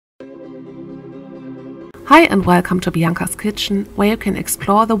Hi and welcome to Bianca's Kitchen, where you can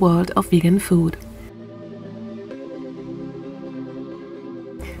explore the world of vegan food.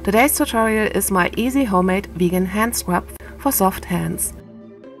 Today's tutorial is my easy homemade vegan hand scrub for soft hands.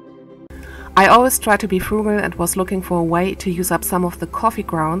 I always try to be frugal and was looking for a way to use up some of the coffee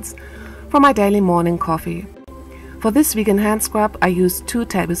grounds for my daily morning coffee. For this vegan hand scrub I use 2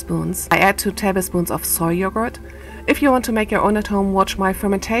 tablespoons. I add 2 tablespoons of soy yogurt. If you want to make your own at home, watch my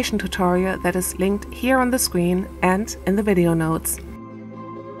fermentation tutorial that is linked here on the screen and in the video notes.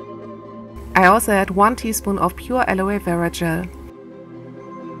 I also add 1 teaspoon of pure aloe vera gel.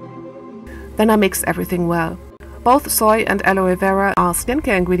 Then I mix everything well. Both soy and aloe vera are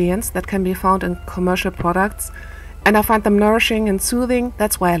skincare ingredients that can be found in commercial products, and I find them nourishing and soothing.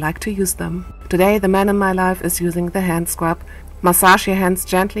 That's why I like to use them. Today the man in my life is using the hand scrub. Massage your hands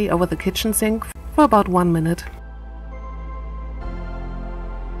gently over the kitchen sink for about 1 minute.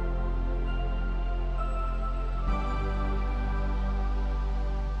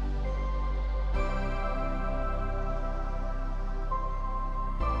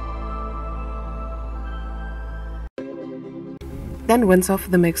 Then rinse off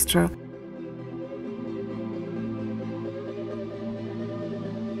the mixture.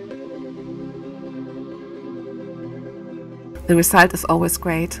 The result is always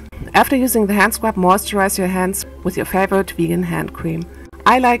great. After using the hand scrub, moisturize your hands with your favorite vegan hand cream.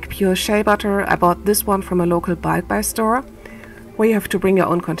 I like pure shea butter. I bought this one from a local bulk buy store, where you have to bring your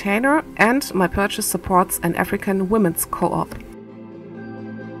own container, and my purchase supports an African women's co-op.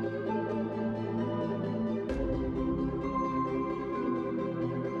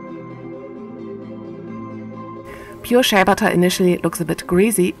 Pure shea butter initially looks a bit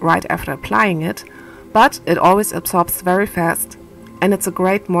greasy right after applying it, but it always absorbs very fast, and it's a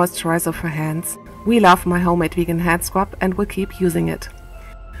great moisturizer for hands. We love my homemade vegan hand scrub and will keep using it.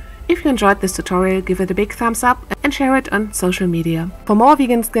 If you enjoyed this tutorial, give it a big thumbs up and share it on social media. For more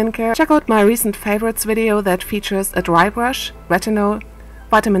vegan skincare, check out my recent favorites video that features a dry brush, retinol,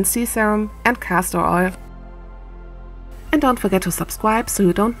 vitamin C serum and castor oil. And don't forget to subscribe so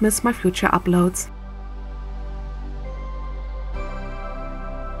you don't miss my future uploads.